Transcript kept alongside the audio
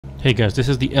Hey guys, this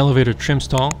is the elevator trim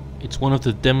stall. It's one of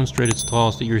the demonstrated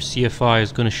stalls that your CFI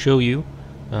is going to show you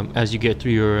as you get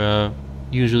through your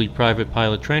usually private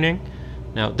pilot training.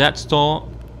 Now that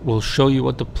stall will show you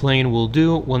what the plane will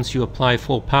do once you apply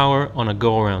full power on a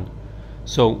go-around.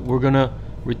 So we're going to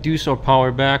reduce our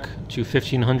power back to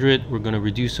 1500. We're going to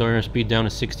reduce our airspeed down to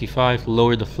 65,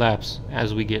 lower the flaps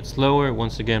as we get slower.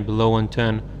 Once again, below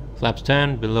 110, flaps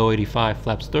 10, below 85,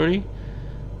 flaps 30.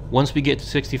 Once we get to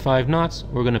 65 knots,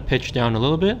 we're going to pitch down a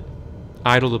little bit,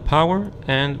 idle the power,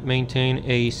 and maintain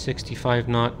a 65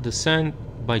 knot descent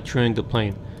by trimming the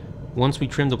plane. Once we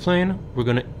trim the plane, we're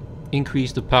going to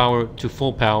increase the power to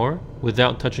full power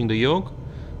without touching the yoke.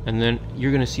 And then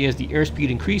you're going to see as the airspeed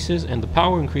increases and the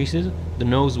power increases, the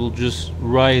nose will just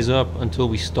rise up until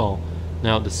we stall.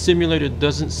 Now the simulator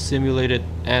doesn't simulate it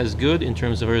as good in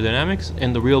terms of aerodynamics,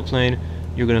 and the real plane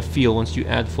you're going to feel once you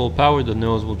add full power, the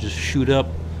nose will just shoot up.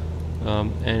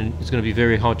 And it's going to be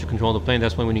very hard to control the plane.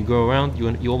 That's why when you go around,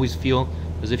 you always feel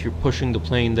as if you're pushing the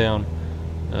plane down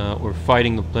or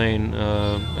fighting the plane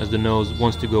as the nose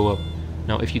wants to go up.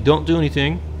 Now if you don't do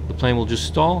anything, the plane will just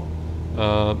stall,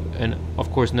 and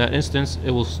of course in that instance it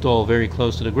will stall very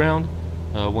close to the ground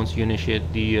once you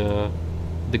initiate the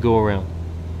go around.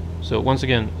 So once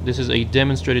again, this is a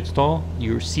demonstrated stall.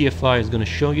 Your CFI is going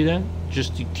to show you that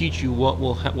just to teach you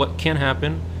what can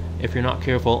happen if you're not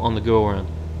careful on the go around.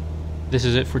 This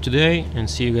is it for today, and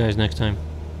see you guys next time.